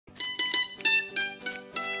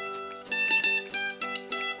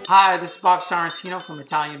Hi, this is Bob Sorrentino from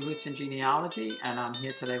Italian Roots and Genealogy, and I'm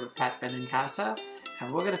here today with Pat Benincasa,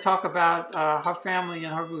 and we're going to talk about her family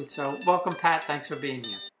and her roots. So welcome, Pat. Thanks for being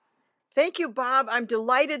here. Thank you, Bob. I'm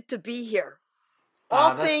delighted to be here.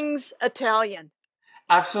 All things Italian.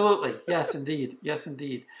 Absolutely. Yes, indeed. Yes,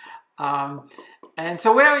 indeed. And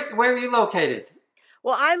so where are you located?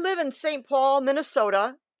 Well, I live in St. Paul,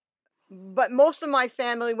 Minnesota, but most of my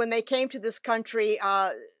family, when they came to this country,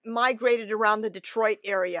 migrated around the Detroit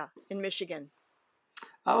area in Michigan.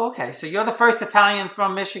 Oh, okay. So you're the first Italian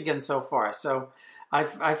from Michigan so far. So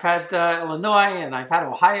I've had Illinois, and I've had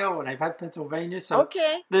Ohio, and I've had Pennsylvania. So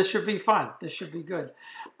okay, this should be fun. This should be good.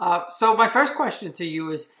 So my first question to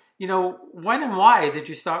you is, when and why did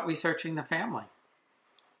you start researching the family?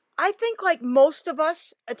 I think like most of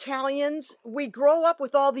us Italians, we grow up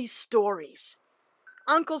with all these stories.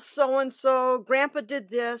 Uncle so-and-so, Grandpa did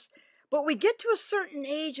this, but we get to a certain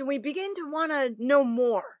age and we begin to want to know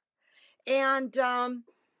more. And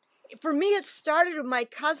for me, it started with my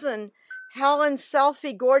cousin, Helen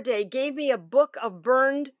Selfie Gorday, gave me a book of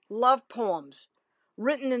burned love poems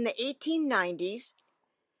written in the 1890s.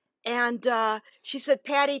 And she said,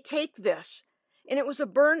 Patty, take this. And it was a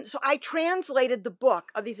burn. So I translated the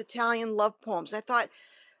book of these Italian love poems. I thought,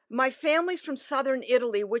 my family's from southern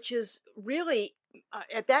Italy, which is really,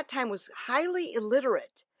 at that time, was highly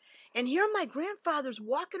illiterate. And here my grandfather's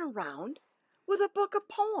walking around with a book of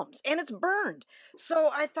poems, and it's burned. So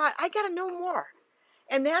I thought, I got to know more.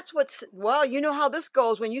 And that's well, you know how this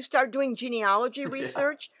goes. When you start doing genealogy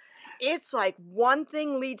research, it's like one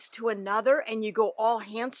thing leads to another, and you go all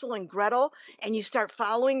Hansel and Gretel, and you start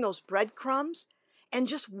following those breadcrumbs, and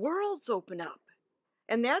just worlds open up.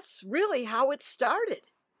 And that's really how it started.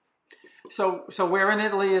 So where in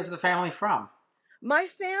Italy is the family from? My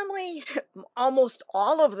family, almost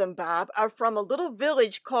all of them, Bob, are from a little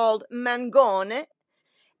village called Mangone,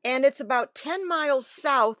 and it's about 10 miles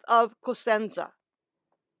south of Cosenza.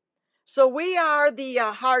 So we are the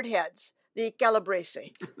hardheads, the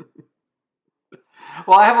Calabrese.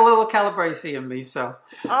 Well, I have a little Calabrese in me, so.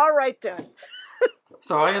 All right, then.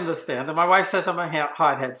 So I understand. And my wife says I'm a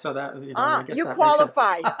hardhead, so that, I guess you that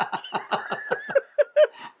qualify.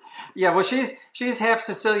 Yeah, well, she's half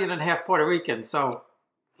Sicilian and half Puerto Rican, so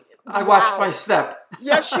I watch my step.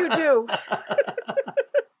 Yes, you do.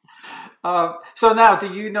 So now, do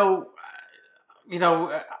you know?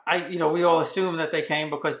 We all assume that they came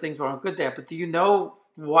because things weren't good there. But do you know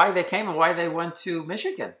why they came and why they went to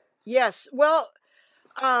Michigan? Yes. Well,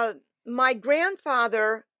 my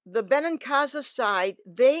grandfather, the Benincasa side,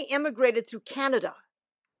 they immigrated through Canada,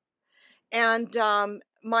 and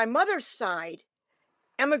my mother's side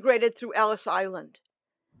emigrated through Ellis Island.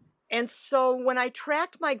 And so when I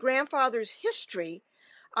tracked my grandfather's history,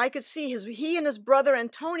 I could see he and his brother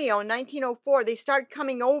Antonio in 1904, they started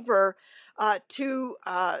coming over to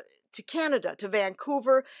Canada, to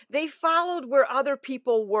Vancouver. They followed where other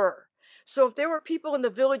people were. So if there were people in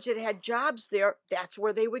the village that had jobs there, that's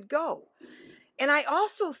where they would go. And I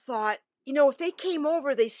also thought, if they came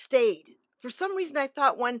over, they stayed. For some reason, I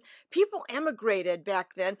thought when people emigrated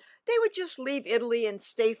back then, they would just leave Italy and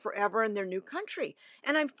stay forever in their new country.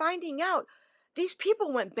 And I'm finding out these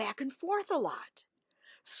people went back and forth a lot.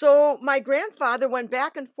 So my grandfather went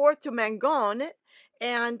back and forth to Mangone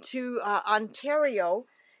and to Ontario,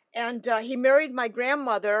 and he married my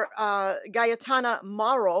grandmother, Gaetana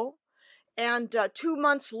Morrow. And 2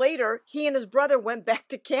 months later, he and his brother went back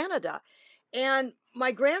to Canada. And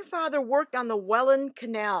my grandfather worked on the Welland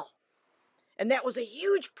Canal. And that was a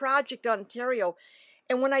huge project in Ontario.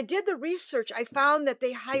 And when I did the research, I found that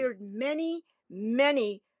they hired many,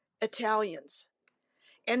 many Italians.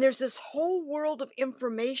 And there's this whole world of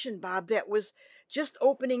information, Bob, that was just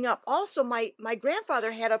opening up. Also, my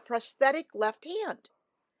grandfather had a prosthetic left hand.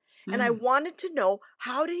 And I wanted to know,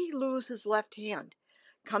 how did he lose his left hand?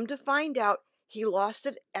 Come to find out, he lost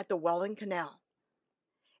it at the Welland Canal.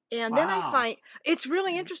 And then I find, it's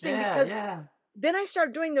really interesting because then I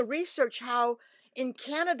started doing the research how in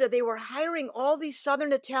Canada they were hiring all these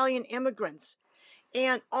Southern Italian immigrants.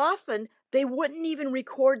 And often they wouldn't even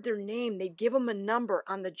record their name. They'd give them a number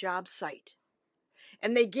on the job site.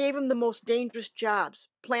 And they gave them the most dangerous jobs,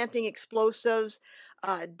 planting explosives,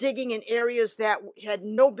 digging in areas that had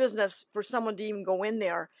no business for someone to even go in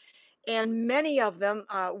there. And many of them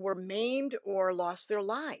were maimed or lost their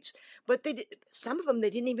lives. But some of them, they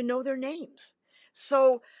didn't even know their names.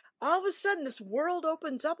 So all of a sudden, this world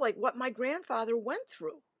opens up like what my grandfather went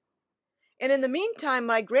through. And in the meantime,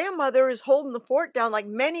 my grandmother is holding the fort down like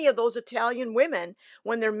many of those Italian women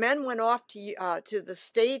when their men went off to the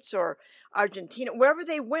States or Argentina, wherever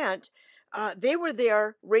they went. they were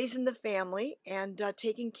there raising the family and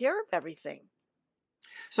taking care of everything.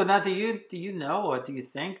 So now, do you know, or do you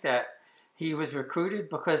think that he was recruited?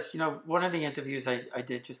 Because one of the interviews I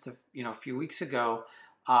did just a few weeks ago,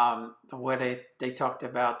 where they talked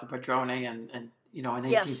about the Padrone and in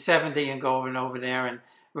Yes. 1870 and going over there and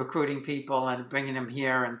recruiting people and bringing them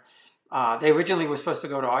here, and they originally were supposed to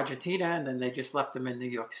go to Argentina, and then they just left them in New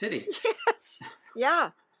York City. Yes.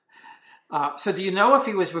 Yeah. So do you know if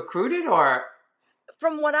he was recruited or?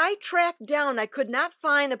 From what I tracked down, I could not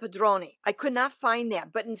find a padrone. I could not find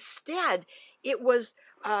that. But instead, it was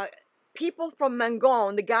uh, people from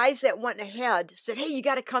Mangone, the guys that went ahead, said, "Hey, you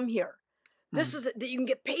got to come here. This Hmm. is that you can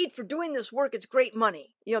get paid for doing this work. It's great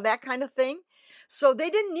money. That kind of thing." So they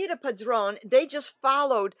didn't need a padrone. They just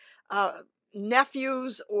followed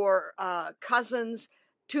nephews or cousins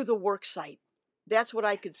to the work site. That's what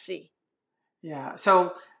I could see. Yeah.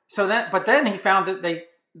 But then he found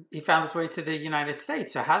his way to the United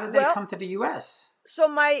States. So how did they Well, come to the U.S.? so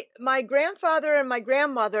my grandfather and my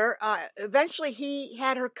grandmother, eventually he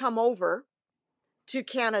had her come over to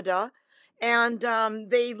Canada, and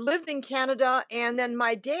they lived in Canada. And then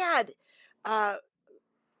my dad, uh,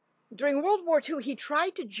 during World War II, he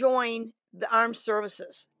tried to join the armed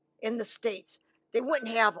services in the States. They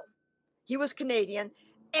wouldn't have him. He was Canadian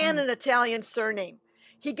and Hmm. an Italian surname.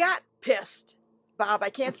 He got pissed, Bob. I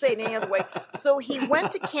can't say it any other way. So he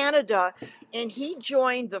went to Canada and he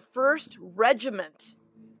joined the 1st Regiment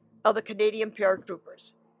of the Canadian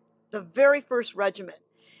paratroopers, the very first regiment.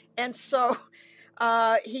 And so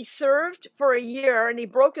he served for a year and he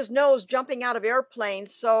broke his nose jumping out of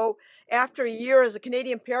airplanes. So after a year as a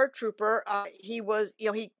Canadian paratrooper,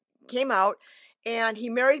 he came out and he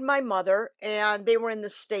married my mother and they were in the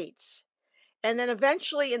States. And then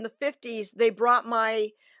eventually in the 50s, they brought my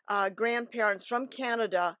grandparents from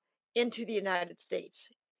Canada into the United States,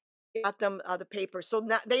 got them the papers. So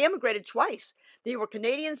now, they immigrated twice. They were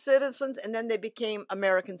Canadian citizens and then they became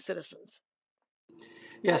American citizens.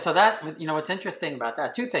 Yeah. So that what's interesting about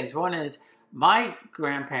that, two things. One is my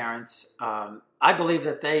grandparents. I believe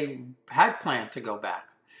that they had planned to go back,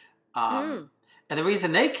 um, Mm, and the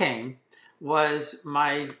reason they came was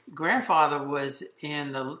my grandfather was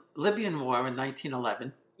in the Libyan War in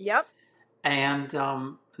 1911, yep. and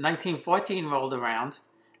 1914 rolled around.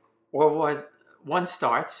 World War One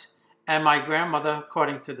starts, and my grandmother,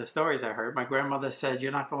 according to the stories I heard, my grandmother said,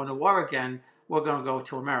 "You're not going to war again. We're going to go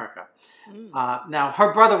to America." Mm, Now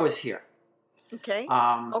her brother was here, okay.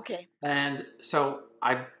 um, Okay. and so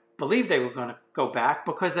I believe they were going to go back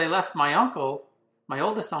because they left my uncle, my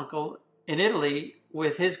oldest uncle, in Italy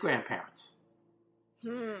with his grandparents.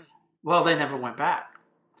 Hmm. Well, they never went back.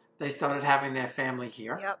 They started having their family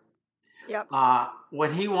here. Yep. Yep.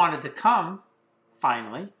 When he wanted to come,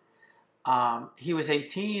 finally, he was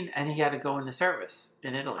 18 and he had to go in the service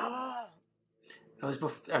in Italy. Oh.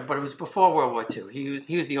 But it was before World War II.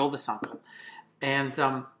 He was the oldest uncle,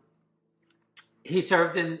 and he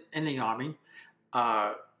served in the army.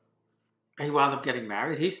 Uh, he wound up getting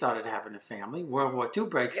married. He started having a family. World War II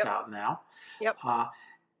breaks Yep. out now. Yep.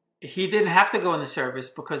 He didn't have to go in the service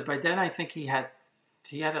because by then I think he had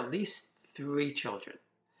at least 3 children.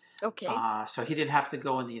 Okay. So he didn't have to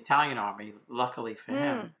go in the Italian army. Luckily for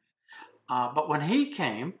him. Hmm. But when he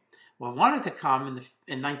came, wanted to come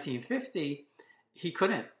in 1950, he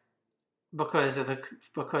couldn't because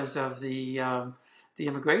of the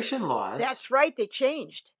immigration laws. That's right. They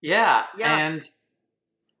changed. Yeah, Yeah. and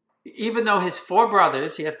even though he had 4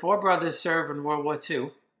 brothers serve in World War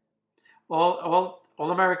II, all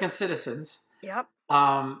American citizens. Yep.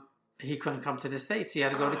 He couldn't come to the States. He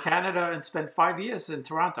had to go to Canada and spend 5 years in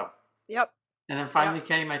Toronto, Yep. and then Yep. finally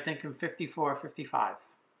came, I think, in 54, 55.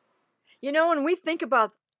 When we think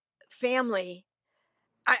about family,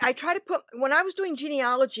 I try to put when I was doing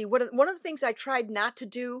genealogy, one of the things I tried not to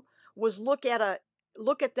do was look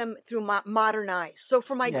at them through modern eyes. So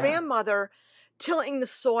for my Yeah. grandmother, tilling the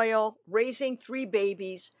soil, raising 3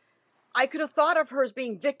 babies, I could have thought of her as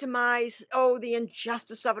being victimized, oh, the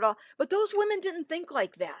injustice of it all. But those women didn't think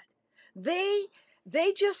like that. They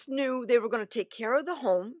they just knew they were going to take care of the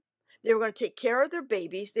home. They were going to take care of their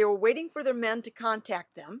babies. They were waiting for their men to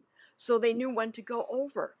contact them, so they knew when to go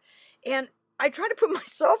over. And I try to put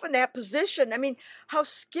myself in that position. I mean, how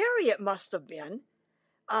scary it must have been.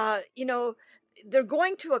 Uh, you know, they're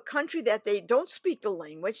going to a country that they don't speak the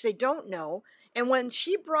language, they don't know. And when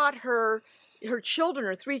she brought her children,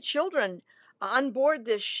 her 3 children, on board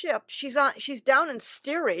this ship, she's down in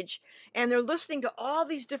steerage, and they're listening to all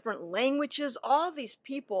these different languages, all these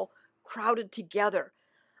people crowded together.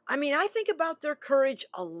 I mean, I think about their courage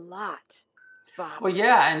a lot. Bob. Well,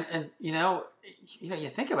 yeah, and you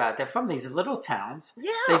think about it. They're from these little towns.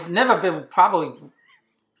 Yeah. They've never been probably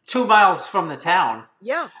 2 miles from the town.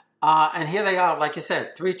 Yeah. And here they are, like you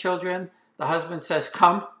said, 3 children. The husband says,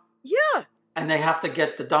 "Come." Yeah. And they have to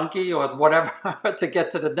get the donkey or whatever to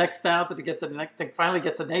get to the next town, to finally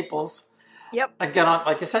get to Naples. Yep. And get on,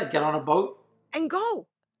 like you said, get on a boat. And go.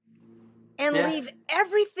 And leave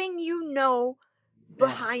everything you know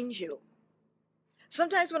behind you.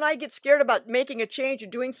 Sometimes when I get scared about making a change or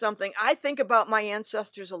doing something, I think about my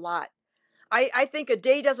ancestors a lot. I think a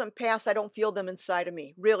day doesn't pass, I don't feel them inside of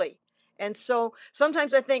me, really. And so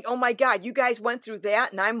sometimes I think, oh my God, you guys went through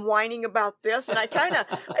that and I'm whining about this. And it kind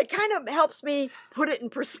of helps me put it in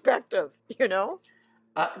perspective, you know?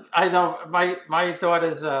 I know my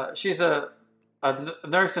daughter's, she's a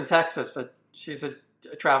nurse in Texas. She's a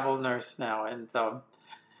travel nurse now. And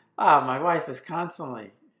my wife is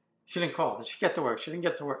constantly, she didn't call. Did she get to work? She didn't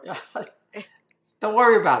get to work. Don't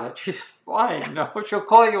worry about it. She's fine. You know, she'll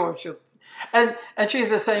call you or she'll. And she's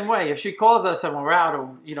the same way. If she calls us and we're out,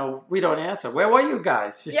 or we don't answer. Where were you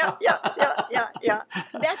guys? Yeah.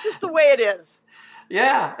 That's just the way it is.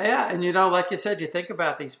 Yeah. And like you said, you think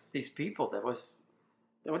about these people. There was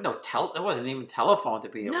no there wasn't even telephone to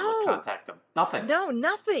be able to contact them. Nothing. No,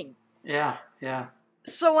 nothing. Yeah.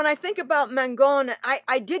 So when I think about Mangone,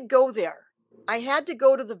 I did go there. I had to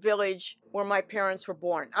go to the village where my parents were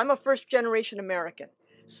born. I'm a first-generation American.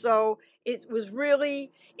 So it was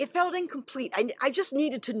really, it felt incomplete. I just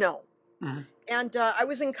needed to know. Mm-hmm. And I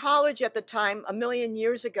was in college at the time, a million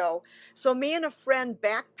years ago. So me and a friend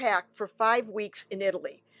backpacked for 5 weeks in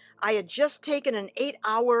Italy. I had just taken an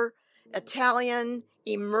 8-hour Italian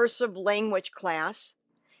immersive language class.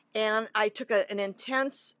 And I took an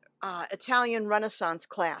intense Italian Renaissance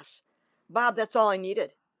class. Bob, that's all I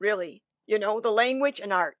needed, really. The language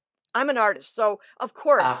and art. I'm an artist, so of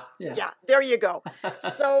course, there you go.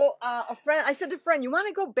 So I said to a friend, you want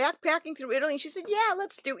to go backpacking through Italy? And she said, yeah,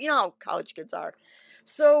 let's do, how college kids are.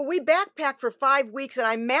 So we backpacked for 5 weeks and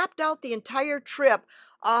I mapped out the entire trip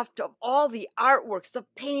off to all the artworks, the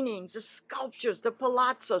paintings, the sculptures, the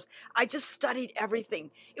palazzos. I just studied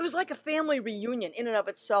everything. It was like a family reunion in and of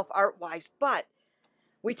itself, art-wise, but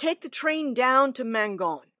we take the train down to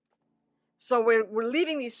Mangone. So we're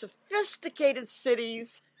leaving these sophisticated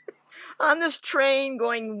cities on this train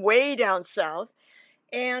going way down south.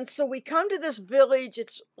 And so we come to this village.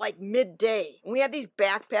 It's like midday. And we have these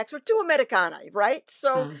backpacks. We're 2 Americana, right?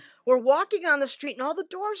 So we're walking on the street and all the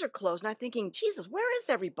doors are closed. And I'm thinking, Jesus, where is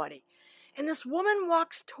everybody? And this woman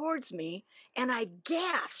walks towards me and I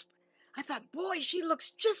gasp. I thought, boy, she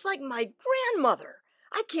looks just like my grandmother.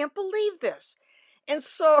 I can't believe this. And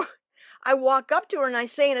so I walk up to her and I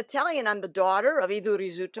say in Italian, I'm the daughter of Ido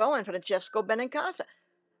Rizzuto and Francesco Benincasa.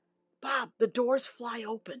 Bob, the doors fly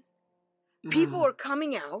open. People are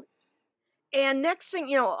coming out. And next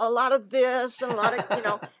thing, a lot of this and a lot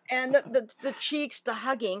of, and the cheeks, the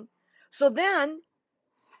hugging. So then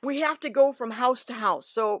we have to go from house to house.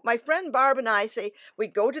 So my friend Barb and I say, we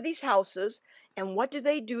go to these houses. And what do?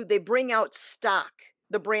 They bring out stock,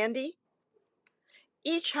 the brandy.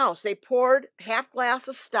 Each house, they poured half glass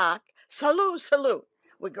of stock. Salute, salute.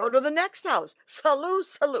 We go to the next house. Salute,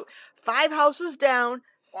 salute. 5 houses down,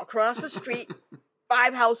 across the street,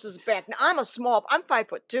 5 houses back. Now I'm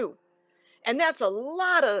 5'2", and that's a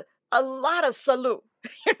lot of salute,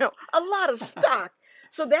 a lot of stock.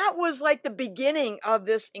 So that was like the beginning of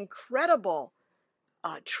this incredible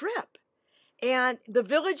trip. And the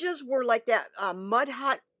villages were like that mud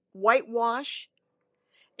hut whitewash.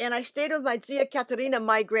 And I stayed with my Zia Caterina,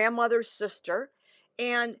 my grandmother's sister.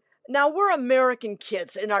 And now we're American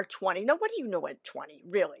kids in our 20s. Now, what do you know at 20,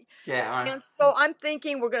 really? Yeah. And so I'm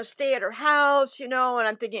thinking we're going to stay at her house, and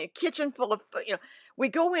I'm thinking a kitchen full of, we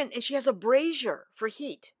go in and she has a brazier for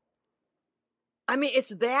heat. I mean,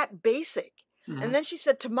 it's that basic. Mm-hmm. And then she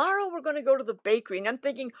said, tomorrow we're going to go to the bakery. And I'm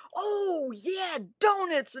thinking, oh, yeah,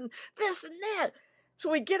 donuts and this and that. So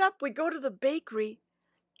we get up, we go to the bakery.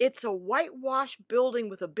 It's a whitewashed building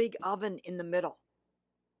with a big oven in the middle.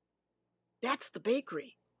 That's the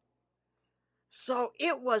bakery. So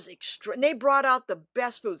it was extra. They brought out the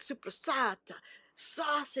best food, supersata,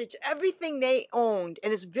 sausage, everything they owned.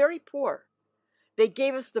 And it's very poor. They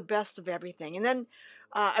gave us the best of everything. And then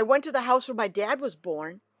I went to the house where my dad was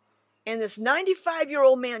born. And this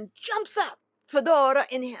 95-year-old man jumps up, fedora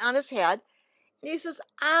on his head. And he says,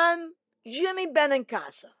 I'm Jimmy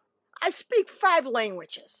Benincasa. I speak 5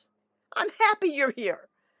 languages. I'm happy you're here.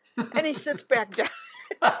 And he sits back down.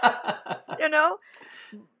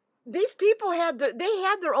 These people had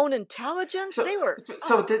their own intelligence.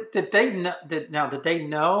 So, did they know? Did they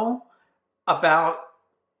know about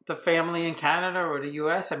the family in Canada or the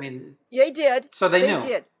U.S.? I mean, They did. so they They knew.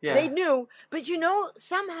 did. Yeah. They knew. But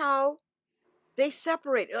somehow they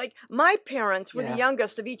separated. Like my parents were the Yeah.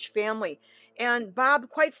 youngest of each family. And Bob,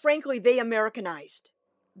 quite frankly, they Americanized.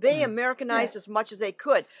 They Yeah. Americanized as much as they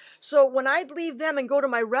could. So when I'd leave them and go to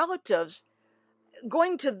my relatives,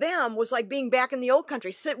 going to them was like being back in the old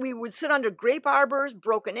country. We would sit under grape arbors,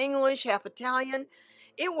 broken English, half Italian.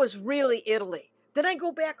 It was really Italy. Then I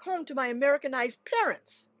go back home to my Americanized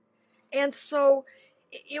parents. And so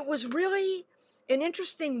it was really an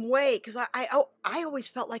interesting way because I always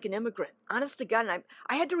felt like an immigrant, honest to God. And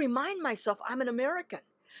I had to remind myself I'm an American.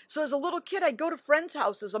 So as a little kid, I'd go to friends'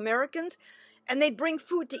 houses, Americans, and they'd bring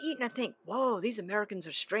food to eat. And I think, whoa, these Americans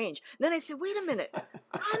are strange. And then I said, wait a minute,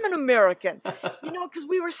 I'm an American, because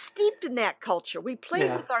we were steeped in that culture. We played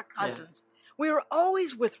Yeah. with our cousins. We were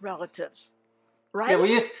always with relatives. Right? Yeah,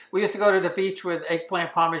 we used to go to the beach with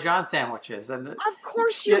eggplant parmesan sandwiches, and of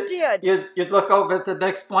course you did. You'd look over at the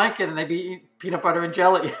next blanket, and they'd be eating peanut butter and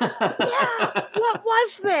jelly. Yeah, what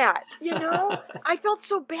was that? I felt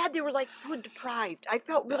so bad. They were like food deprived. I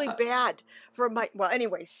felt really bad for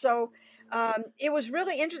anyway. So it was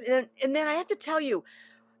really interesting. And then I have to tell you,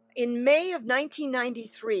 in May of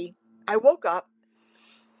 1993, I woke up,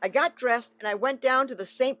 I got dressed, and I went down to the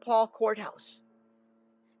St. Paul courthouse.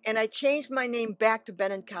 And I changed my name back to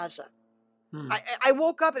Benincasa. I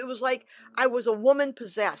woke up, it was like I was a woman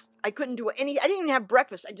possessed. I couldn't do I didn't even have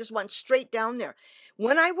breakfast. I just went straight down there.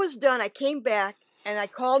 When I was done, I came back and I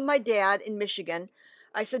called my dad in Michigan.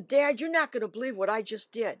 I said, Dad, you're not going to believe what I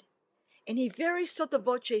just did. And he very sotto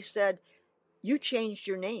voce said, you changed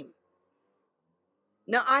your name.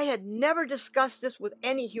 Now, I had never discussed this with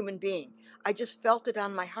any human being. I just felt it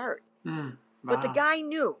on my heart. Wow. But the guy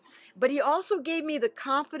knew. But he also gave me the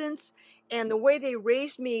confidence and the way they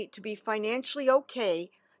raised me to be financially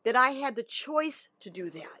okay that I had the choice to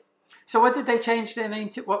do that. So what did they change their name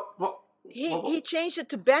to? He changed it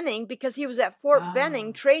to Benning because he was at Fort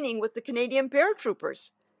Benning training with the Canadian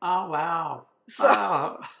paratroopers. Oh, wow.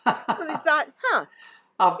 So, so they thought,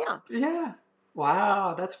 yeah.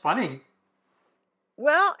 Wow, that's funny.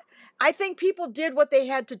 Well, I think people did what they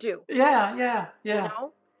had to do. Yeah.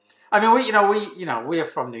 I mean, we are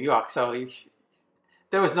from New York, so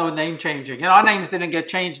there was no name changing, and our names didn't get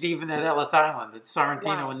changed even at Ellis Island, at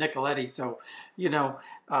Sorrentino and Nicoletti. So,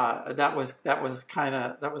 that was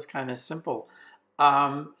kind of simple.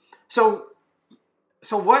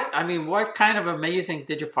 So what kind of amazing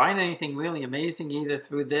did you find anything really amazing either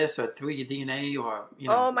through this or through your DNA or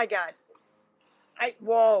Oh my God,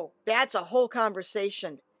 whoa, that's a whole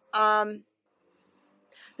conversation.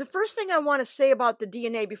 The first thing I want to say about the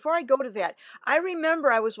DNA, before I go to that, I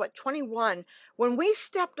remember I was, 21, when we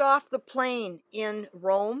stepped off the plane in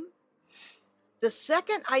Rome. The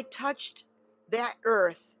second I touched that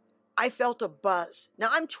earth, I felt a buzz. Now,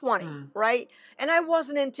 I'm 20, right? And I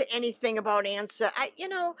wasn't into anything about ancestors.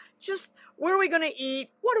 Just where are we going to eat?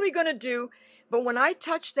 What are we going to do? But when I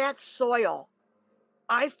touched that soil,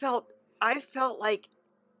 I felt like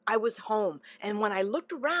I was home. And when I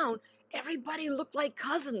looked around, everybody looked like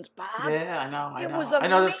cousins, Bob. Yeah, I know. It was amazing. I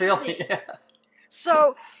know the feeling. Yeah.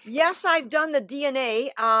 So, yes, I've done the DNA.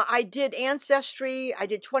 I did Ancestry. I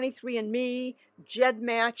did 23andMe,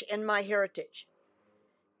 GEDmatch, and MyHeritage.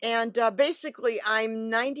 And basically,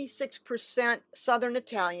 I'm 96% Southern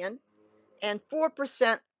Italian and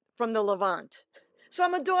 4% from the Levant. So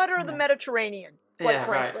I'm a daughter of the Mediterranean, quite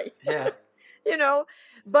frankly. Right. Yeah.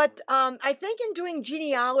 But I think in doing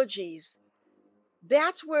genealogies,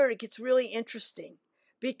 that's where it gets really interesting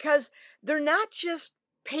because they're not just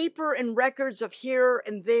paper and records of here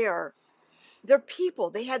and there. They're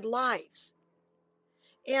people. They had lives.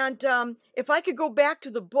 And if I could go back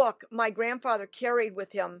to the book my grandfather carried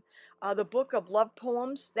with him, the book of love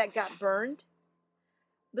poems that got burned.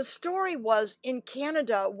 The story was in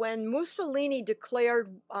Canada when Mussolini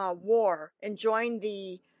declared war and joined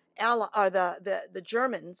the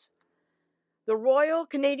Germans. The Royal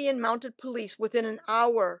Canadian Mounted Police, within an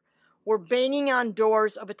hour, were banging on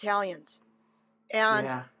doors of Italians.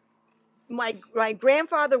 And my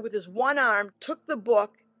grandfather, with his one arm, took the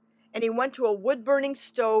book and he went to a wood-burning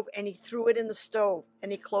stove and he threw it in the stove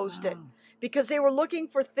and he closed it. Because they were looking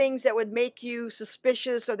for things that would make you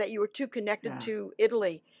suspicious or that you were too connected to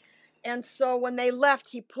Italy. And so when they left,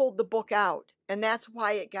 he pulled the book out. And that's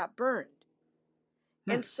why it got burned.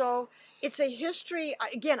 And so it's a history.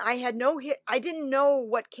 Again, I didn't know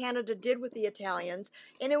what Canada did with the Italians,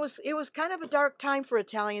 and it was kind of a dark time for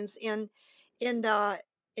Italians in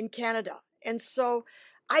Canada. And so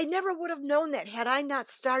I never would have known that had I not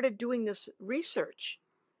started doing this research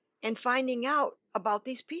and finding out about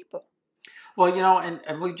these people. Well,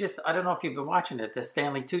 and we just, I don't know if you've been watching it, the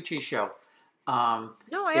Stanley Tucci show. No,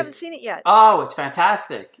 I haven't It's, seen it yet. oh, it's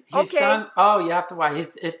fantastic. He's Okay. done, oh, you have to watch.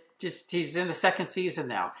 He's in the second season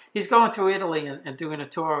now. He's going through Italy and doing a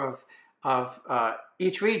tour of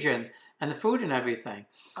each region and the food and everything.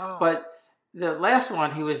 Oh. But the last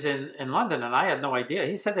one, he was in London, and I had no idea.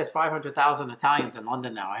 He said there's 500,000 Italians in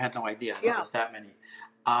London now. I had no idea there was that many.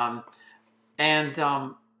 And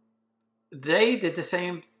they did the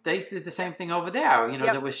same. They did the same thing over there.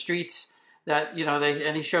 There were streets that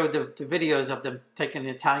and he showed the videos of them taking the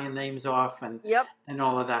Italian names off and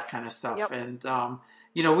all of that kind of stuff. And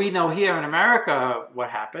we know here in America what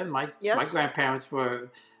happened. My grandparents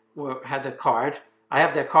had the card. I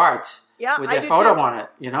have their cards with their photo on it.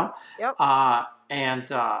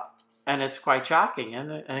 And it's quite shocking.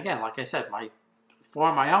 And again, like I said, four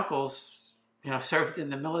of my uncles, served in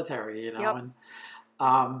the military. And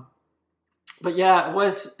but yeah, it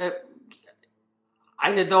was.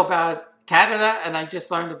 I didn't know about Canada, and I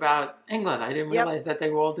just learned about England. I didn't realize that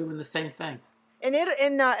they were all doing the same thing. And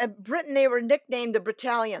in Britain, they were nicknamed the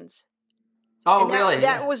Britallions. Oh, and really?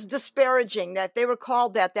 That was disparaging. That they were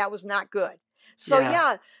called that. That was not good.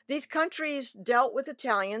 So these countries dealt with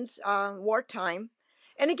Italians wartime,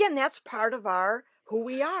 and again, that's part of who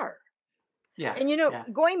we are. Yeah.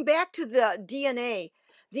 And going back to the DNA,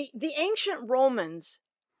 the ancient Romans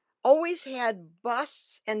always had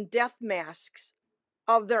busts and death masks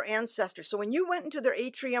of their ancestors. So when you went into their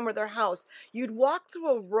atrium or their house, you'd walk through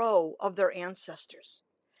a row of their ancestors.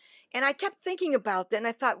 And I kept thinking about that, and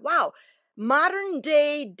I thought, wow, modern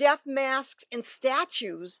day death masks and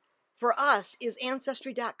statues for us is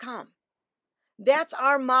Ancestry.com. That's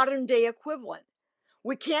our modern day equivalent.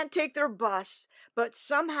 We can't take their busts, but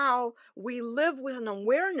somehow we live with an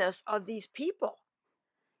awareness of these people.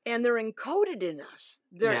 And they're encoded in us.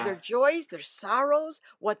 Their joys, their sorrows,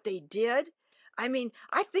 what they did. I mean,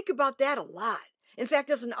 I think about that a lot. In fact,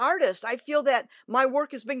 as an artist, I feel that my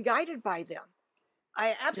work has been guided by them.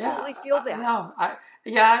 I absolutely feel that.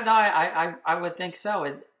 I would think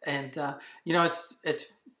so. And it's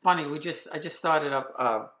funny. I just started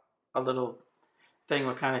up a little thing.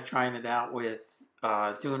 We're kind of trying it out with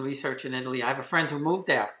doing research in Italy. I have a friend who moved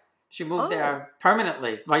there. She moved there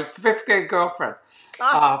permanently. My fifth grade girlfriend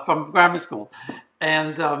from grammar school.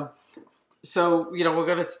 And so, we're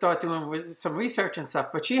going to start doing some research and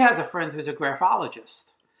stuff. But she has a friend who's a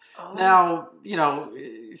graphologist. Oh. Now,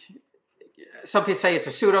 some people say it's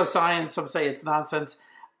a pseudoscience. Some say it's nonsense.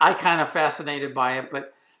 I kind of fascinated by it.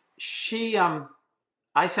 But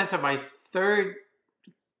I sent her my third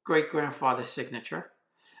great-grandfather's signature,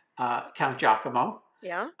 Count Giacomo.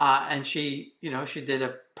 Yeah. And she did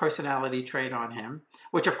a personality trait on him,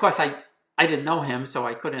 which of course I didn't know him, so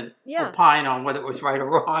I couldn't opine on whether it was right or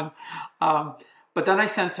wrong. But then I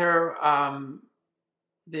sent her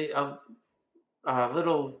the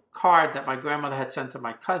little card that my grandmother had sent to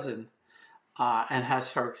my cousin, and has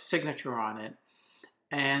her signature on it.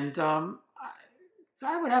 And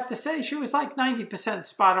I would have to say she was like 90%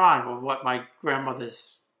 spot on with what my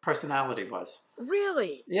grandmother's personality was.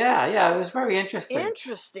 Really? Yeah, it was very interesting.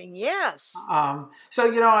 Interesting, yes. So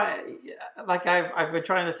like I've been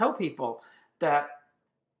trying to tell people that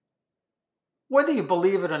whether you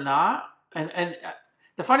believe it or not, and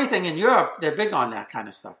the funny thing in Europe, they're big on that kind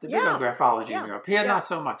of stuff. They're big on graphology in Europe. Here, not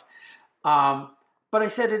so much. But I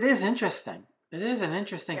said it is interesting. It is an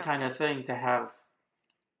interesting kind of thing to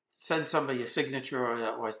send somebody a signature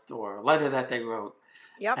or a letter that they wrote.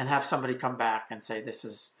 Yep. And have somebody come back and say this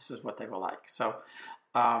is what they were like. So,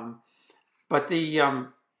 but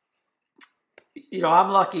I'm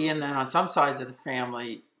lucky in that on some sides of the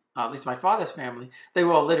family, at least my father's family, they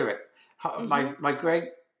were all literate. Mm-hmm. My great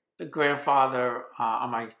grandfather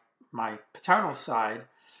on my paternal side,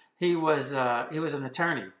 he was an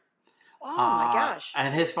attorney. Oh my gosh!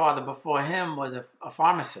 And his father before him was a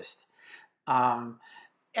pharmacist.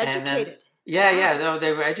 Educated. No,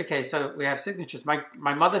 they were educated. So we have signatures. My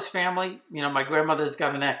mother's family, my grandmother's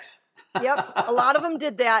got an X. Yep, a lot of them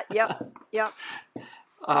did that. Yep.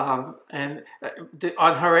 And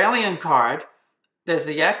on her alien card, there's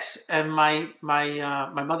the X, and my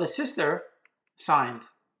mother's sister signed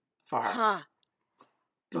for her. Huh.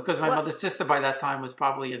 Because my mother's sister by that time was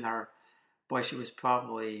probably she was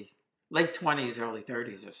probably late 20s, early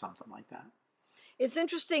 30s or something like that. It's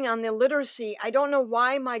interesting on the literacy. I don't know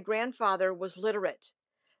why my grandfather was literate,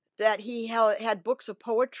 that he had books of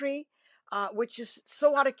poetry, which is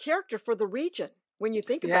so out of character for the region when you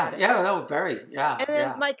think about it. Yeah, no, very, yeah. And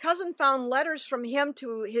then my cousin found letters from him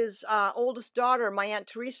to his oldest daughter, my Aunt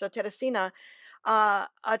Teresa, Teresina, a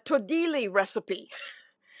tortilli recipe.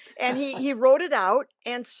 And he wrote it out.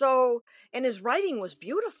 And his writing was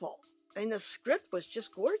beautiful. And the script was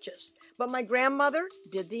just gorgeous. But my grandmother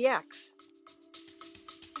did the X.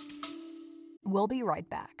 We'll be right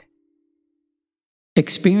back.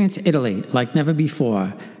 Experience Italy like never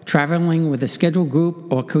before, traveling with a scheduled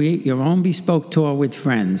group or create your own bespoke tour with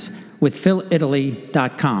friends with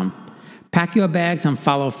PhilItaly.com. Pack your bags and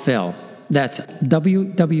follow Phil. That's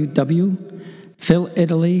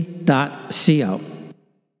www.philitaly.co.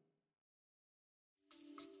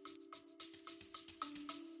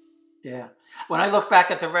 Yeah. When I look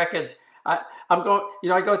back at the records, I'm going.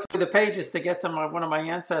 I go through the pages to get to one of my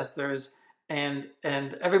ancestors, and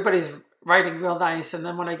everybody's writing real nice. And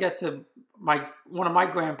then when I get to one of my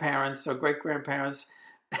grandparents or great grandparents,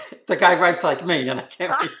 the guy writes like me, and I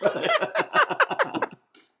can't read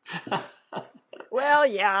it. Well,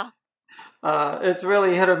 yeah. It's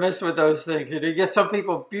really hit or miss with those things. You get some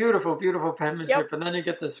people beautiful, beautiful penmanship, and then you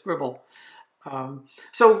get the scribble.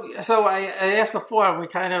 So I asked before, and we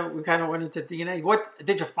kind of went into DNA. What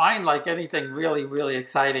did you find, like anything really, really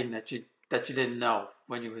exciting that you didn't know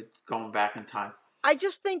when you were going back in time? I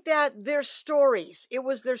just think that their stories. It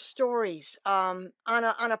was their stories on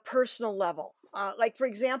a personal level. Like, for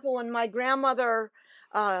example, when my grandmother,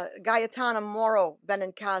 Gaetana Moro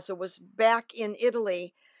Benincasa, was back in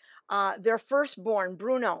Italy, their firstborn,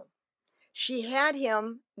 Bruno, she had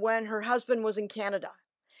him when her husband was in Canada.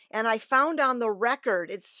 And I found on the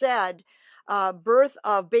record, it said, birth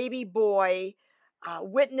of baby boy,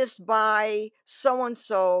 witnessed by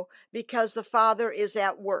so-and-so because the father is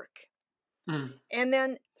at work. Mm. And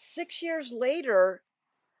then 6 years later,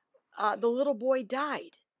 the little boy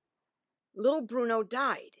died. Little Bruno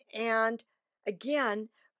died. And again,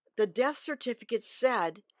 the death certificate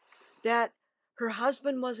said that her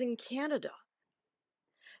husband was in Canada.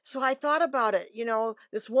 So I thought about it.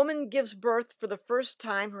 This woman gives birth for the first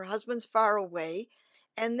time. Her husband's far away.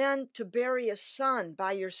 And then to bury a son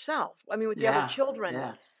by yourself. I mean, with the other children.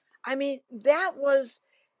 Yeah. I mean, that was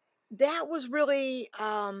really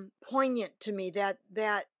poignant to me, that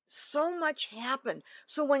so much happened.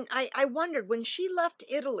 So when I wondered, when she left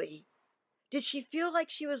Italy, did she feel like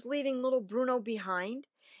she was leaving little Bruno behind?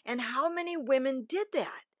 And how many women did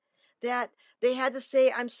that? That they had to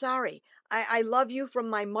say, I'm sorry. I love you from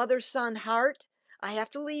my mother-son heart. I have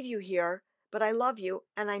to leave you here, but I love you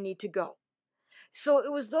and I need to go. So it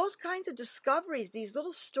was those kinds of discoveries, these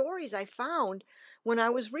little stories I found when I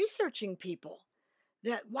was researching people,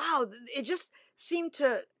 that, wow, it just seemed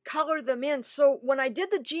to color them in. So when I did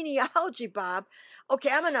the genealogy, Bob,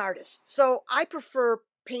 okay, I'm an artist, so I prefer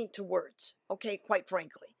paint to words, okay, quite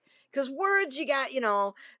frankly. Because words, you got,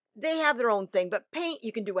 they have their own thing, but paint,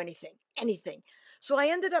 you can do anything. So I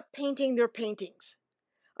ended up painting their paintings.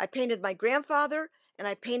 I painted my grandfather and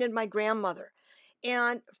I painted my grandmother.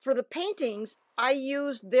 And for the paintings, I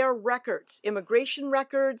used their records, immigration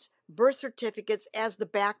records, birth certificates as the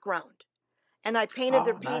background. And I painted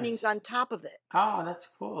their paintings on top of it. Oh, that's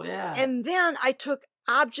cool, yeah. And then I took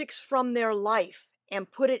objects from their life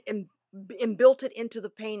and put it and built it into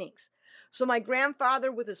the paintings. So my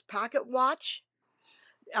grandfather with his pocket watch,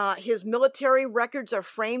 his military records are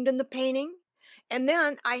framed in the painting. And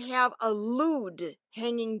then I have a lood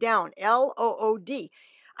hanging down, L-O-O-D.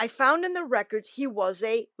 I found in the records he was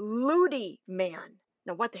a loody man.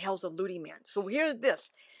 Now, what the hell's a loody man? So here's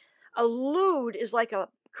this. A lood is like a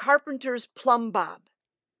carpenter's plumb bob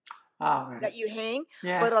that you hang.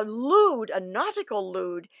 Yeah. But a lood, a nautical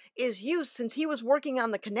lood, is used since he was working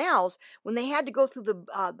on the canals. When they had to go through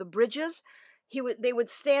the bridges, they would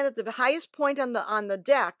stand at the highest point on the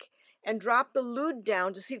deck and drop the lood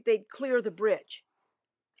down to see if they'd clear the bridge.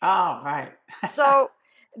 Oh, right. So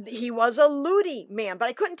he was a loody man, but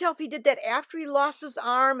I couldn't tell if he did that after he lost his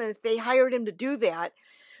arm and if they hired him to do that.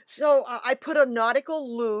 So I put a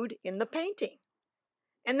nautical lood in the painting.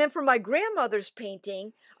 And then for my grandmother's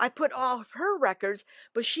painting, I put all of her records,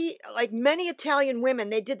 but she, like many Italian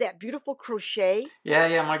women, they did that beautiful crochet.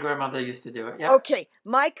 Yeah, my grandmother used to do it. Yeah. Okay,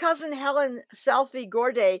 my cousin Helen Selfie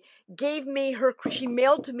Gorday gave me she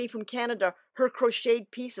mailed to me from Canada her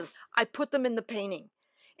crocheted pieces. I put them in the painting.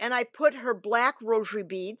 And I put her black rosary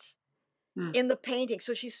beads in the painting.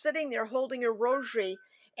 So she's sitting there holding her rosary,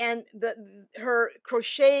 and her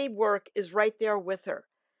crochet work is right there with her.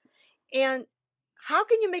 And how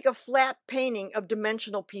can you make a flat painting of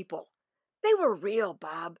dimensional people? They were real,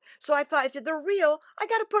 Bob. So I thought, if they're real, I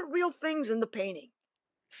got to put real things in the painting.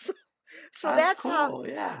 So that's cool, how.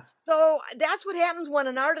 Yeah. So that's what happens when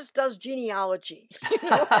an artist does genealogy.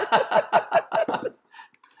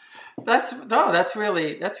 That's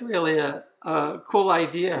really a cool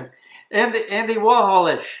idea, and Andy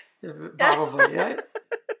Warholish, probably, right?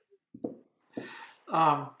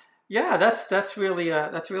 Yeah, that's really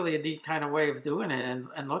a neat kind of way of doing it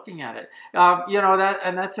and looking at it.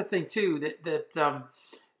 That's the thing too that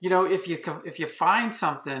if you find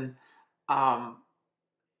something, um,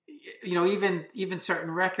 even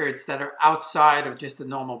certain records that are outside of just the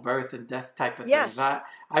normal birth and death type of things. Yes.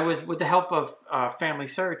 I was with the help of Family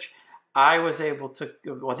Search, I was able to.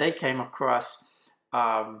 Well, they came across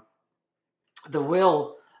um, the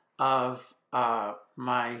will of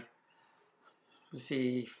my let's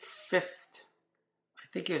see fifth. I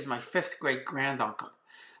think he was my fifth great granduncle,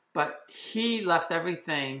 but he left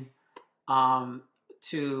everything um,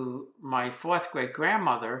 to my fourth great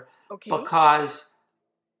grandmother Okay. because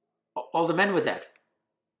all the men were dead.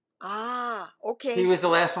 Ah, He okay. was the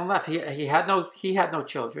last one left. He had no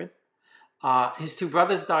children. His two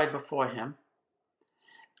brothers died before him,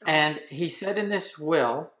 Oh, and he said in this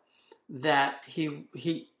will that he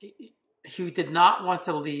did not want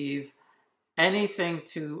to leave anything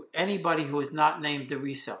to anybody who was not named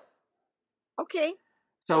Deriso. okay.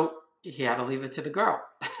 So he had to leave it to the girl.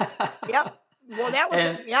 Yep. Well, that was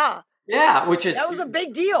And yeah, yeah, which is that was a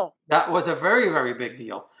big deal. that was a very, very big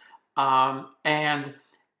deal. And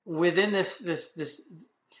within this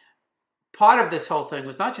part of this whole thing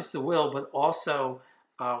was not just the will, but also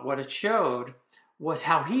what it showed was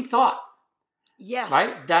how he thought. Yes.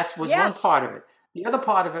 Right, that was one Yes. part of it. The other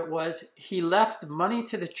part of it was he left money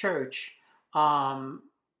to the church um,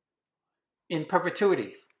 in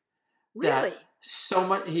perpetuity. Really? That so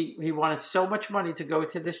much he wanted so much money to go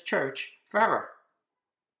to this church forever.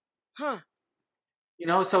 Huh.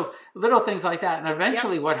 So little things like that. And Yep.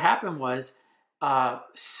 eventually what happened was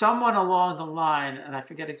someone along the line, and I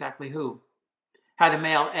forget exactly who, had a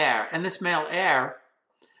male heir. And this male heir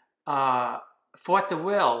uh, fought the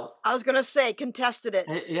will. I was gonna say contested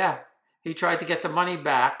it. Yeah, he tried to get the money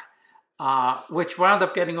back, which wound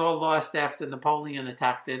up getting all lost after Napoleon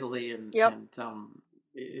attacked Italy. And, Yep.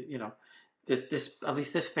 you know, this at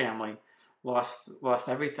least this family lost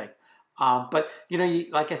everything. But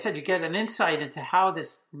like I said, you get an insight into how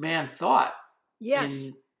this man thought Yes.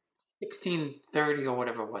 in 1630 or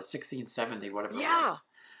whatever it was, 1670, whatever it Yeah. was.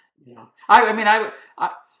 I mean,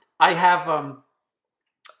 I have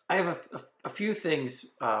a few things,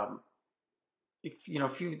 a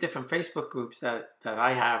few different Facebook groups that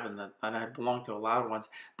I have, and I belong to a lot of ones.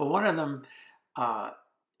 But one of them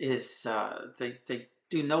is they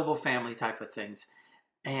do noble family type of things,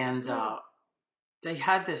 and they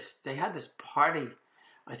had this party.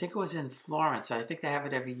 I think it was in Florence. I think they have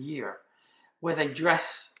it every year, where they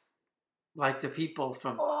dress like the people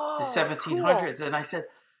from the Oh, 1700s. cool. And I said,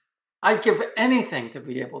 I'd give anything to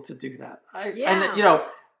be able to do that. Yeah.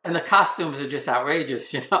 And the costumes are just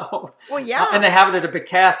outrageous, Well, and yeah. they have it at a big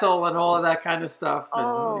castle and all of that kind of stuff.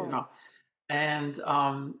 Oh. And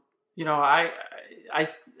I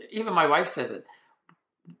even my wife says it.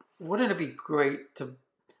 Wouldn't it be great to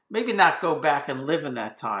maybe not go back and live in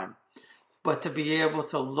that time, but to be able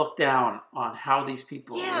to look down on how these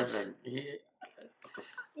people are Yes. living?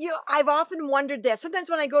 I've often wondered that. Sometimes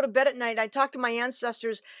when I go to bed at night, I talk to my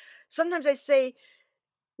ancestors. Sometimes I say,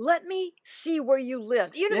 let me see where you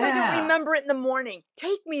lived. Even if I don't Yeah, remember it in the morning,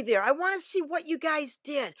 take me there. I want to see what you guys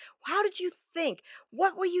did. How did you think?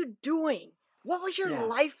 What were you doing? What was your yeah,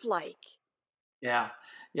 life like? yeah,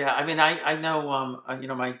 yeah. I mean, I know,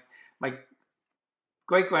 my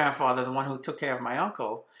great grandfather, the one who took care of my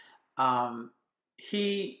uncle,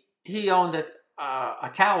 he owned a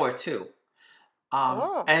cow or two,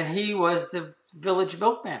 Oh, and he was the village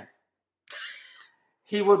milkman.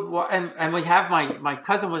 He would, and we have my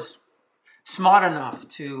cousin was smart enough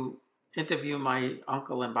to interview my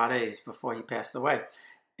uncle in Barres before he passed away.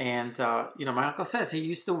 And, my uncle says he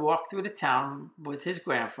used to walk through the town with his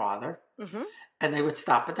grandfather, hmm. and they would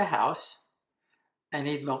stop at the house, and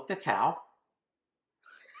he'd milk the cow,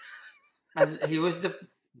 and he was the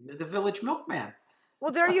village milkman.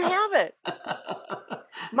 Well, there you have it.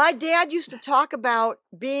 My dad used to talk about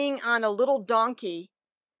being on a little donkey,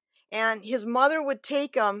 and his mother would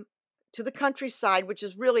take him to the countryside, which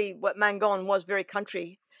is really what Mangone was, very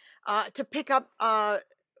country, to pick up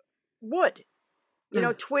wood,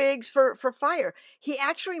 twigs for fire. He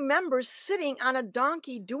actually remembers sitting on a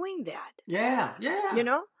donkey doing that, Yeah, yeah. you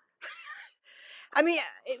know? I mean,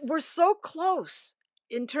 we're so close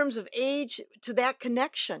in terms of age to that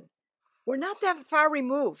connection. We're not that far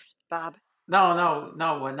removed, Bob. No,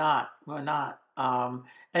 we're not. We're not. And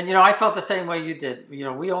I felt the same way you did.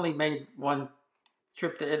 We only made one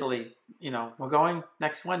trip to Italy. We're going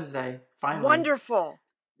next Wednesday. Finally, Wonderful.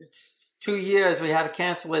 it's 2 years. We had to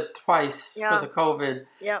cancel it twice because Yeah. of COVID.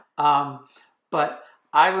 Yep. But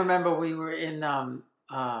I remember we were in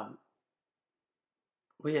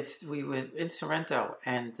we were in Sorrento,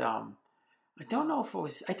 and I don't know if it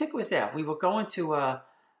was. I think it was there. We were going to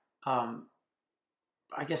um,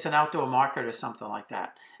 I guess an outdoor market or something like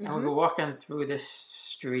that, and we Mm-hmm. were walking through this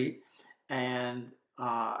street, and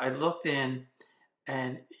I looked in,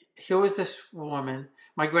 and here was this woman.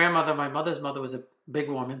 My grandmother, my mother's mother, was a big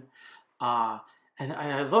woman, uh, and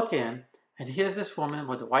I look in, and here's this woman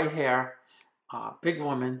with the white hair, big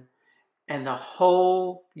woman, and the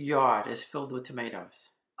whole yard is filled with tomatoes.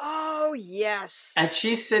 Oh, yes. And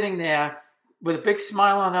she's sitting there with a big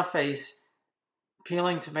smile on her face,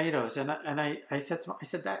 peeling tomatoes. And I said to her, I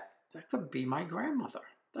said that could be my grandmother.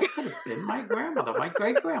 That could have been my grandmother, my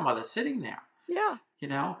great grandmother, sitting there. Yeah. You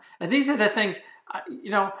know, and these are the things. I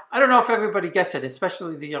don't know if everybody gets it,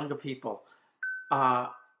 especially the younger people.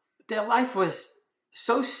 Their life was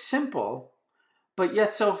so simple, but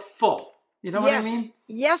yet so full. You know what I mean?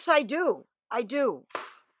 Yes, I do. I do.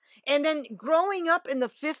 And then growing up in the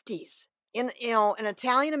 50s in an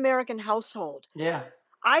Italian American household, Yeah.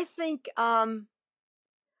 I think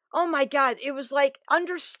oh my God, it was like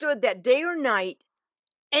understood that day or night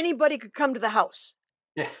anybody could come to the house.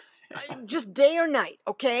 Yeah. Just day or night,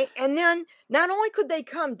 okay? And then not only could they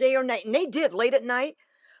come day or night, and they did late at night,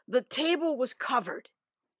 the table was covered.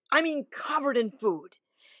 I mean, covered in food.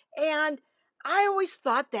 And I always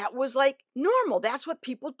thought that was like normal. That's what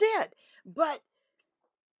people did. But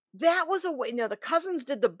that was a way, the cousins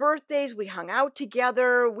did the birthdays. We hung out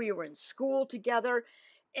together. We were in school together.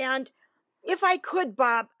 And if I could,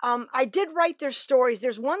 Bob, I did write their stories.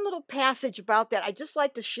 There's one little passage about that I'd just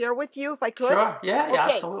like to share with you if I could. Sure. Yeah. Yeah.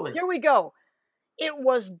 Okay, Absolutely. here we go. It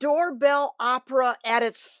was doorbell opera at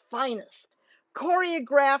its finest.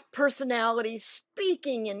 Choreographed personalities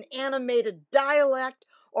speaking in animated dialect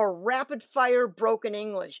or rapid fire broken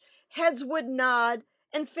English. Heads would nod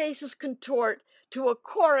and faces contort to a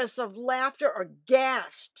chorus of laughter or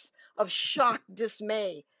gasps of shocked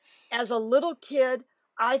dismay. As a little kid,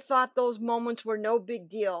 I thought those moments were no big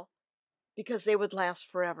deal because they would last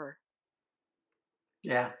forever.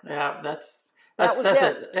 Yeah. Yeah. That That was says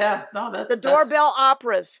it. it. Yeah. No, The that's doorbell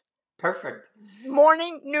operas. perfect.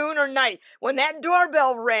 Morning, noon, or night. When that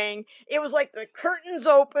doorbell rang, it was like the curtains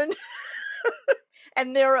opened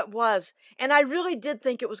and there it was. And I really did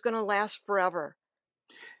think it was going to last forever.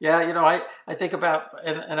 Yeah, I think about,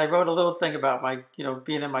 and I wrote a little thing about my,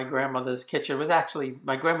 being in my grandmother's kitchen. It was actually,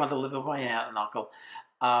 my grandmother lived with my aunt and uncle.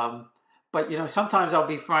 But, sometimes I'll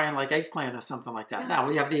be frying like eggplant or something like that. Yeah. Now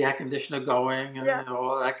we have the air conditioner going and Yeah.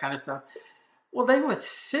 all that kind of stuff. Well, they would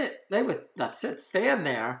stand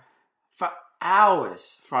there for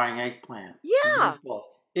hours frying eggplant. Yeah. Meatballs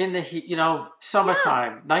in the heat,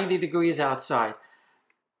 summertime, 90 degrees outside.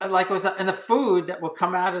 And like it was, and the food that would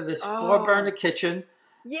come out of this four burner kitchen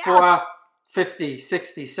Yes. for 50,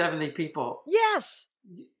 60, 70 people. Yes.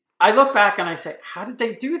 I look back and I say, how did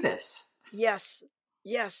they do this? Yes.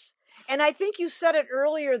 Yes. And I think you said it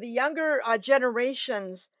earlier, the younger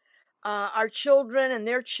generations, our children and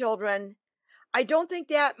their children, I don't think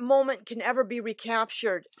that moment can ever be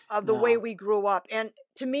recaptured of the way No. we grew up. And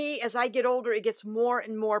to me, as I get older, it gets more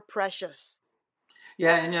and more precious.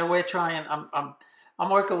 Yeah, and we're trying. I'm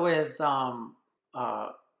working with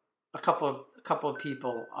a couple of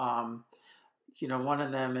people. One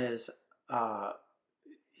of them is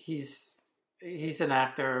he's an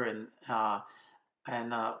actor,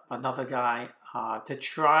 and another guy to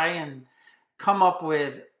try and come up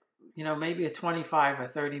with maybe a 25 or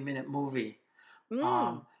 30-minute movie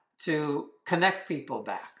to connect people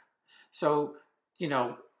back. So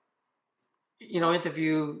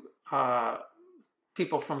interview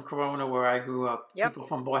people from Corona, where I grew up, Yep. people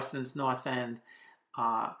from Boston's North End,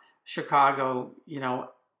 Chicago,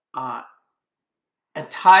 and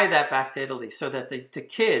tie that back to Italy so that the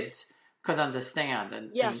kids could understand.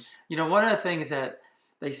 And Yes. one of the things that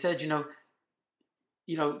they said,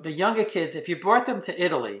 the younger kids, if you brought them to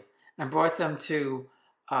Italy and brought them to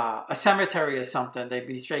a cemetery or something, they'd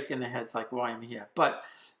be shaking their heads like, "Why am I here?" But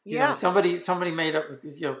somebody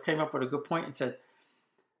came up with a good point and said,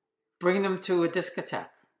 bring them to a discotheque,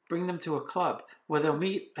 bring them to a club where they'll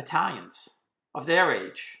meet Italians of their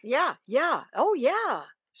age. Yeah. Yeah. Oh, yeah.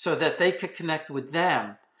 So that they could connect with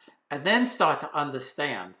them and then start to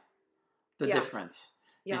understand the difference,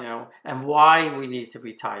 and why we need to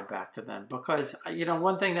be tied back to them. Because,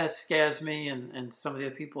 one thing that scares me and some of the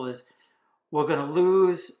other people is we're going to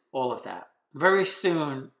lose all of that. Very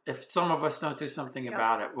soon, if some of us don't do something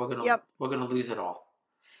about it, we're going to lose it all.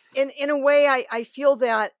 In a way, I feel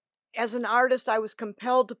that as an artist, I was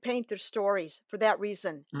compelled to paint their stories for that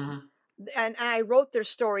reason. Mm-hmm. And I wrote their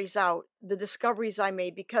stories out, the discoveries I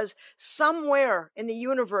made, because somewhere in the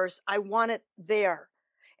universe, I want it there.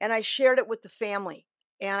 and I shared it with the family,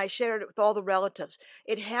 and I shared it with all the relatives.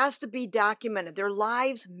 It has to be documented. Their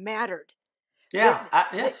lives mattered. Yeah.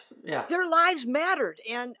 Yes. Yeah. Their lives mattered,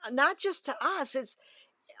 and not just to us. It's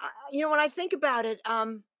when I think about it,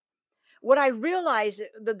 what I realized,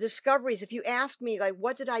 the discoveries. If you ask me, like,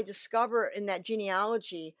 what did I discover in that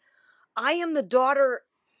genealogy? I am the daughter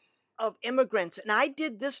of immigrants, and I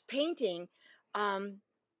did this painting.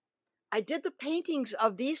 I did the paintings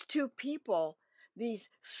of these two people, these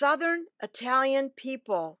Southern Italian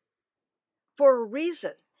people, for a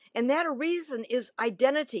reason. And that reason is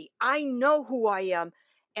identity. I know who I am,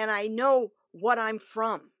 and I know what I'm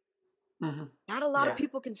from. Mm-hmm. Not a lot of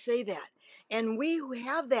people can say that. And we who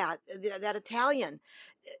have that Italian,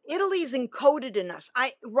 Italy's encoded in us.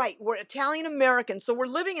 We're Italian Americans, so we're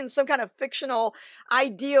living in some kind of fictional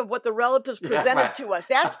idea of what the relatives presented to us.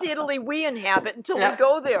 That's the Italy we inhabit until we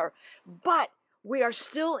go there. But we are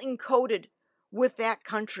still encoded with that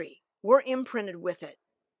country. We're imprinted with it.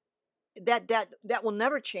 That will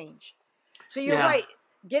never change. So you're right.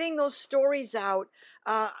 Getting those stories out.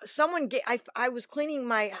 I was cleaning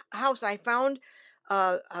my house. I found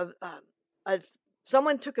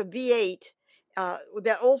someone took a V8,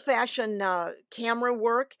 that old-fashioned camera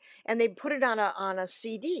work, and they put it on a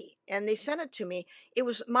CD, and they sent it to me. It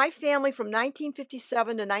was my family from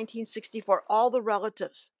 1957 to 1964, all the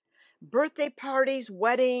relatives, birthday parties,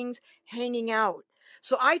 weddings, hanging out.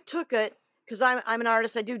 So I took it, because I'm an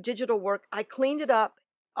artist. I do digital work. I cleaned it up,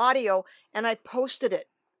 audio, and I posted it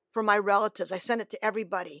for my relatives. I sent it to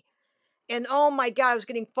everybody. And oh my God, I was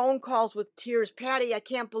getting phone calls with tears. Patty, I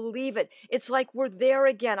can't believe it. It's like we're there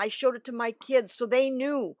again. I showed it to my kids so they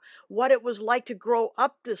knew what it was like to grow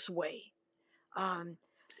up this way. I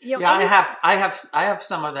have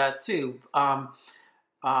some of that too.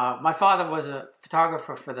 My father was a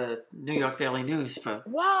photographer for the New York Daily News for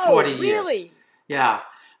 40 years. Really? Yeah.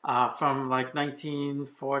 From like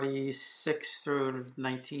 1946 through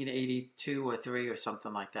 1982 or 3 or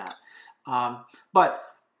something like that. But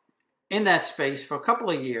in that space for a couple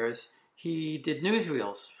of years, he did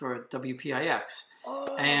newsreels for WPIX.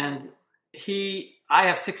 Oh. And I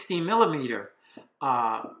have 16 millimeter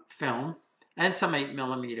film and some 8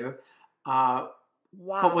 millimeter. Wow.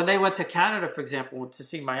 But when they went to Canada, for example, to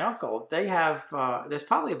see my uncle, they have, I'll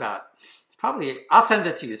send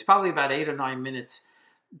it to you. It's probably about 8 or 9 minutes.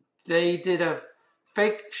 They did a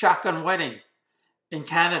fake shotgun wedding in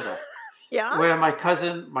Canada. Yeah. Where my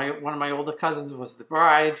cousin, one of my older cousins was the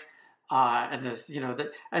bride. And there's,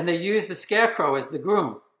 and they used the scarecrow as the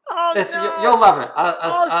groom. Oh, no. You'll love it.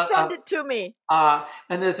 Send it to me.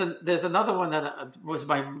 And there's another one that was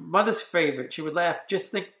my mother's favorite. She would laugh. She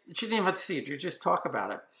didn't even have to see it. You just talk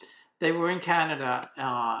about it. They were in Canada,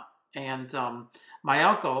 and my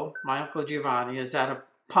uncle Giovanni is at a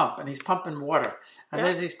pump, and he's pumping water. And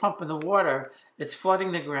as he's pumping the water, it's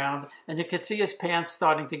flooding the ground, and you can see his pants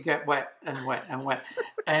starting to get wet and wet and wet.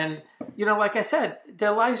 And like I said,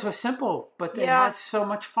 their lives were simple, but they had so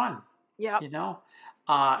much fun. Yeah.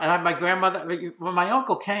 And my grandmother, when my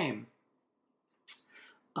uncle came,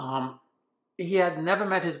 he had never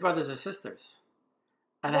met his brothers or sisters,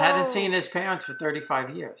 and hadn't seen his parents for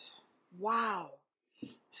 35 years. Wow.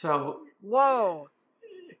 So. Whoa.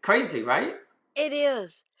 Crazy, right? It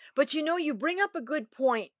is. But you bring up a good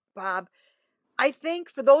point, Bob. I think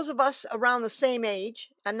for those of us around the same age,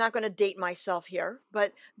 I'm not going to date myself here,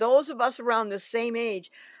 but those of us around the same age,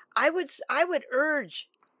 I would urge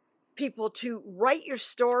people to write your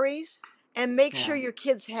stories and make sure your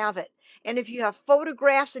kids have it. And if you have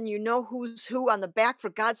photographs and you know who's who on the back, for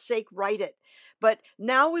God's sake, write it. But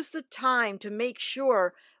now is the time to make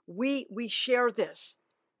sure we share this.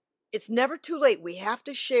 It's never too late. We have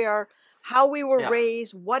to share how we were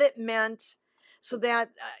raised, what it meant, so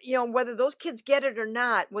that, whether those kids get it or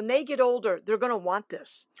not, when they get older, they're going to want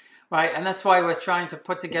this. Right. And that's why we're trying to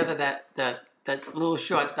put together that little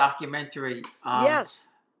short documentary. Yes.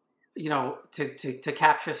 To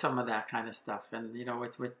capture some of that kind of stuff. And,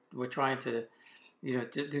 we're trying to,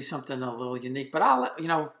 to do something a little unique. But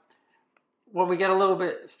when we get a little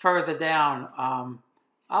bit further down,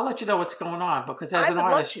 I'll let you know what's going on, because as an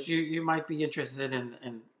artist, you might be interested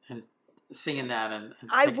in seeing that and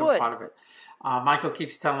taking part of it. Michael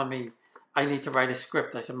keeps telling me I need to write a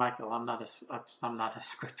script. I said, Michael, I'm not a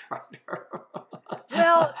script writer.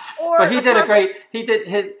 Well, but he did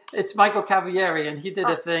it's Michael Cavalieri, and he did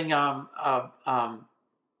a thing going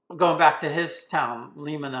back to his town,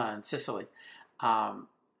 Limina in Sicily. So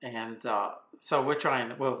we're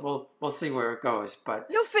trying, we'll see where it goes, but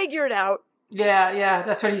you'll figure it out. Yeah,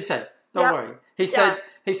 that's what he said. Don't worry. He said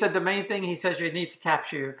the main thing, he says, you need to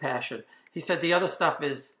capture your passion. He said the other stuff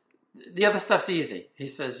is the other stuff's easy. He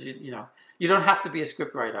says, you know, you don't have to be a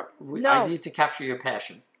script writer. No. I need to capture your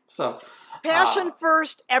passion. So Passion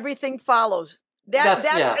first, everything follows. That's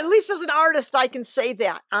at least as an artist, I can say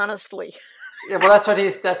that honestly. Yeah, well, that's what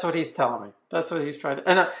he's telling me. That's what he's trying to.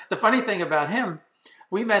 And the funny thing about him,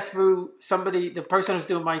 we met through somebody, the person who's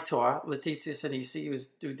doing my tour, Letizia Sinisi,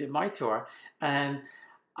 who did my tour, and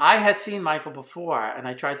I had seen Michael before, and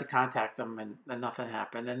I tried to contact him, and nothing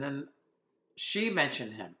happened. And then she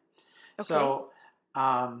mentioned him. Okay. So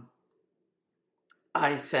I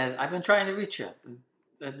said, I've been trying to reach you.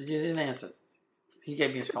 And you didn't answer. He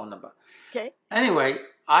gave me his phone number. Okay. Anyway,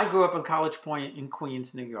 I grew up in College Point in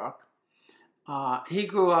Queens, New York. He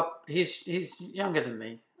grew up, he's younger than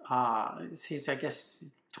me. He's, I guess,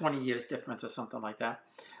 20 years difference or something like that.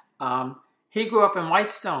 He grew up in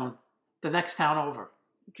Whitestone, the next town over.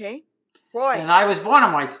 Okay. Boy. And I was born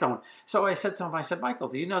in Whitestone. So I said to him, I said, Michael,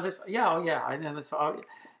 do you know this? Yeah, oh yeah, I know this.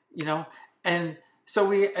 You know, and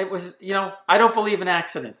so it was, you know, I don't believe in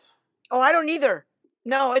accidents. Oh, I don't either.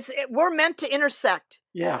 No, we're meant to intersect.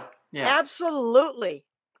 Yeah, yeah. Absolutely.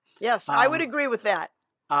 Yes, I would agree with that.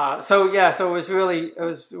 So it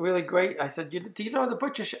was really great. I said, do you know the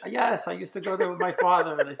butcher shop? Yes, I used to go there with my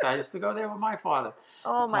father. And I said, I used to go there with my father.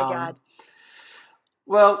 Oh my God.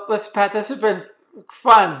 Well, listen, Pat, this has been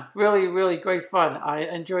fun. Really, really great fun. I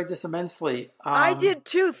enjoyed this immensely. I did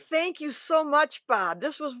too. Thank you so much, Bob.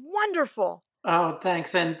 This was wonderful. Oh,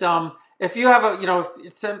 thanks. And if you have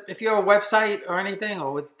if you have a website or anything,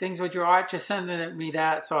 or with things with your art, just send me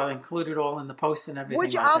that, so I'll include it all in the post and everything.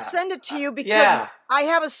 Would you? Like I'll that. send it to you because I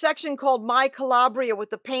have a section called My Calabria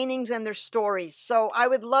with the paintings and their stories. So I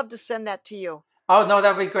would love to send that to you. Oh no,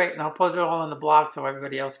 that'd be great, and I'll put it all in the blog so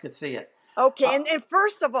everybody else could see it. Okay, and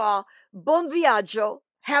first of all, buon viaggio.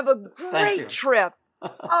 Have a great trip.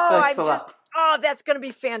 Oh, that's going to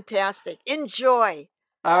be fantastic. Enjoy.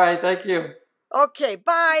 All right, thank you. Okay,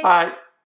 bye. Bye.